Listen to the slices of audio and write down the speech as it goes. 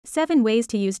7 ways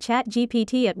to use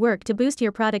ChatGPT at work to boost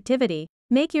your productivity,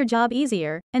 make your job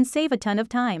easier, and save a ton of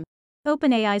time.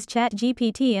 OpenAI's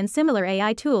ChatGPT and similar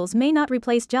AI tools may not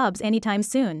replace jobs anytime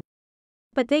soon.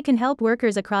 But they can help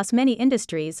workers across many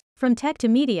industries, from tech to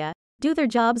media, do their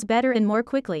jobs better and more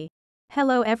quickly.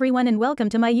 Hello everyone and welcome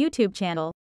to my YouTube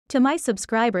channel. To my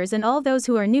subscribers and all those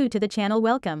who are new to the channel,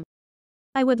 welcome.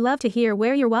 I would love to hear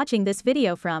where you're watching this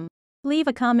video from. Leave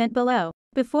a comment below.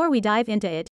 Before we dive into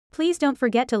it, please don't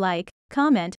forget to like,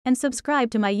 comment, and subscribe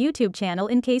to my YouTube channel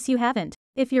in case you haven't.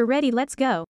 If you're ready, let's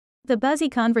go. The Buzzy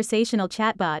conversational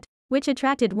chatbot, which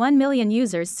attracted 1 million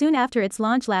users soon after its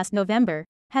launch last November,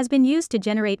 has been used to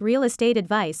generate real estate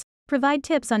advice, provide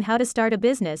tips on how to start a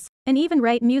business, and even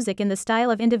write music in the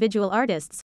style of individual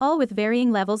artists, all with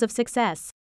varying levels of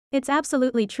success. It's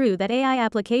absolutely true that AI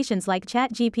applications like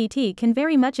ChatGPT can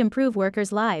very much improve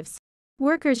workers' lives.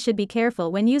 Workers should be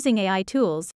careful when using AI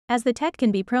tools, as the tech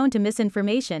can be prone to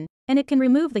misinformation, and it can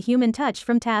remove the human touch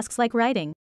from tasks like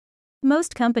writing.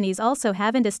 Most companies also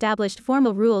haven't established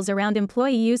formal rules around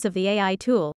employee use of the AI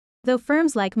tool, though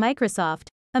firms like Microsoft,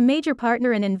 a major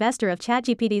partner and investor of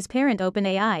ChatGPT's parent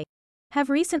OpenAI, have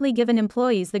recently given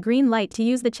employees the green light to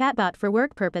use the chatbot for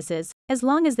work purposes, as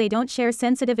long as they don't share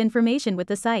sensitive information with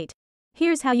the site.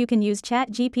 Here's how you can use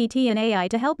ChatGPT and AI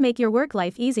to help make your work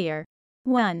life easier.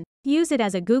 1. Use it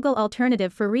as a Google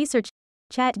alternative for research.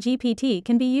 ChatGPT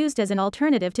can be used as an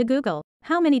alternative to Google.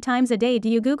 How many times a day do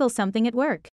you Google something at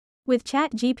work? With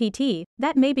ChatGPT,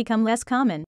 that may become less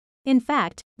common. In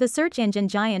fact, the search engine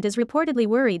giant is reportedly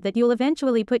worried that you'll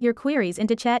eventually put your queries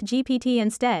into ChatGPT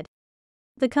instead.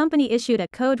 The company issued a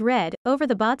code red over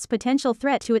the bot's potential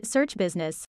threat to its search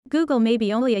business. Google may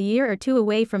be only a year or two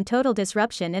away from total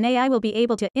disruption, and AI will be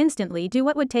able to instantly do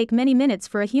what would take many minutes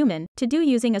for a human to do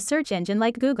using a search engine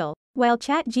like Google. While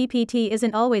ChatGPT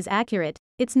isn't always accurate,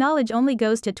 its knowledge only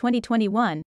goes to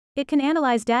 2021. It can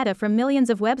analyze data from millions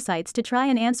of websites to try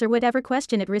and answer whatever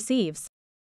question it receives.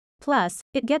 Plus,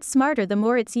 it gets smarter the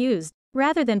more it's used.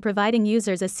 Rather than providing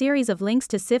users a series of links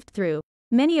to sift through,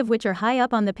 many of which are high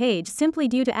up on the page simply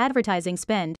due to advertising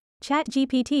spend,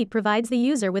 ChatGPT provides the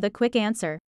user with a quick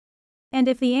answer. And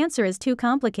if the answer is too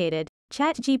complicated,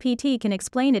 ChatGPT can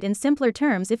explain it in simpler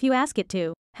terms if you ask it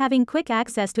to. Having quick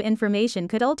access to information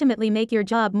could ultimately make your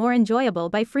job more enjoyable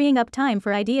by freeing up time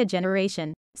for idea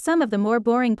generation. Some of the more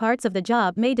boring parts of the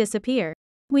job may disappear.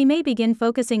 We may begin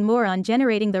focusing more on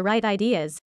generating the right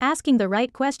ideas, asking the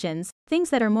right questions, things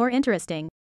that are more interesting.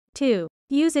 2.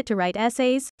 Use it to write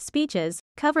essays, speeches,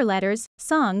 cover letters,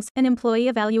 songs, and employee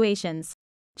evaluations.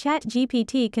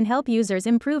 ChatGPT can help users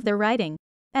improve their writing.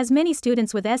 As many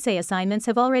students with essay assignments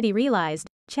have already realized,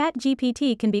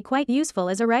 ChatGPT can be quite useful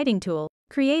as a writing tool.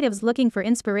 Creatives looking for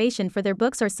inspiration for their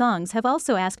books or songs have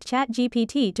also asked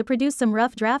ChatGPT to produce some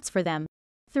rough drafts for them.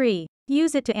 3.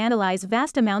 Use it to analyze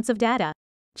vast amounts of data.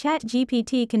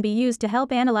 ChatGPT can be used to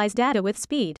help analyze data with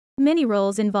speed. Many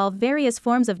roles involve various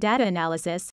forms of data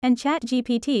analysis, and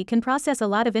ChatGPT can process a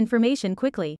lot of information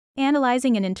quickly.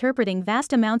 Analyzing and interpreting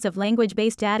vast amounts of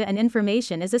language-based data and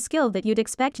information is a skill that you'd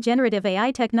expect generative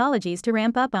AI technologies to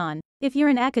ramp up on. If you're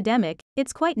an academic,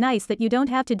 it's quite nice that you don't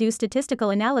have to do statistical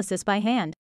analysis by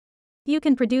hand. You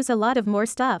can produce a lot of more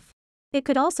stuff. It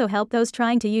could also help those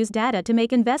trying to use data to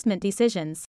make investment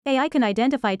decisions. AI can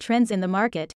identify trends in the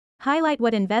market, highlight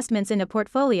what investments in a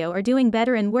portfolio are doing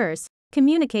better and worse,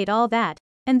 communicate all that,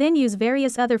 and then use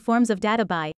various other forms of data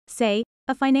by, say,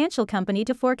 a financial company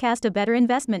to forecast a better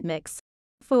investment mix.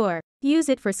 4. Use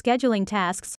it for scheduling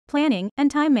tasks, planning,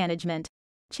 and time management.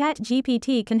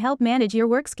 ChatGPT can help manage your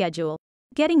work schedule.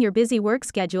 Getting your busy work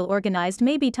schedule organized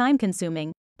may be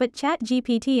time-consuming, but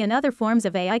ChatGPT and other forms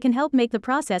of AI can help make the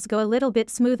process go a little bit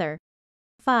smoother.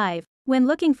 5. When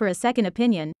looking for a second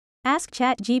opinion, ask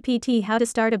ChatGPT how to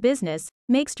start a business,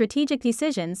 make strategic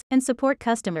decisions, and support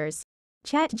customers.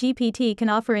 ChatGPT can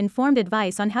offer informed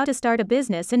advice on how to start a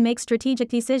business and make strategic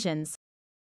decisions.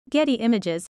 Getty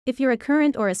Images. If you're a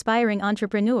current or aspiring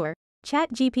entrepreneur,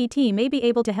 ChatGPT may be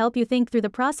able to help you think through the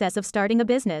process of starting a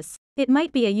business. It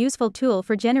might be a useful tool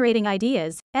for generating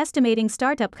ideas, estimating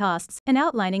startup costs, and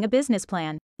outlining a business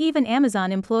plan. Even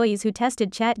Amazon employees who tested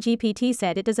ChatGPT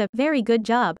said it does a very good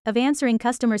job of answering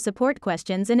customer support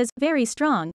questions and is very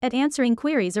strong at answering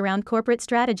queries around corporate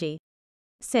strategy.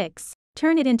 6.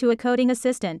 Turn it into a coding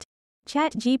assistant.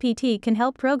 ChatGPT can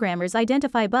help programmers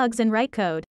identify bugs and write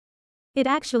code. It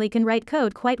actually can write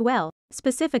code quite well.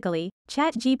 Specifically,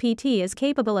 ChatGPT is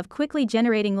capable of quickly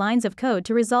generating lines of code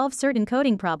to resolve certain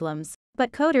coding problems.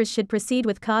 But coders should proceed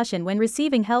with caution when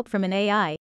receiving help from an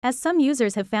AI, as some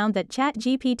users have found that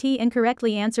ChatGPT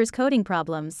incorrectly answers coding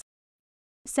problems.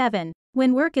 7.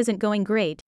 When work isn't going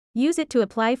great, Use it to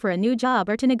apply for a new job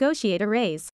or to negotiate a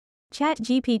raise.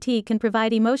 ChatGPT can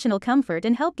provide emotional comfort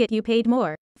and help get you paid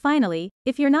more. Finally,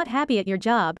 if you're not happy at your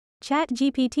job,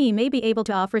 ChatGPT may be able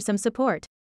to offer some support.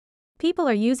 People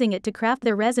are using it to craft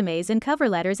their resumes and cover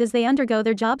letters as they undergo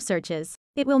their job searches.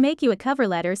 It will make you a cover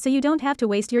letter so you don't have to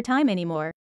waste your time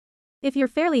anymore. If you're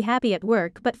fairly happy at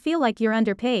work but feel like you're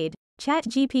underpaid,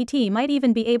 ChatGPT might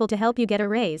even be able to help you get a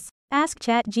raise. Ask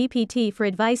ChatGPT for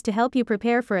advice to help you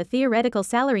prepare for a theoretical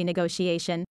salary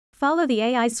negotiation. Follow the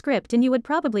AI's script and you would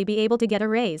probably be able to get a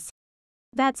raise.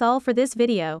 That's all for this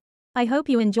video. I hope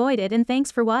you enjoyed it and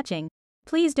thanks for watching.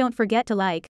 Please don't forget to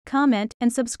like, comment,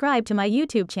 and subscribe to my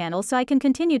YouTube channel so I can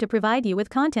continue to provide you with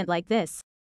content like this.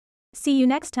 See you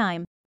next time.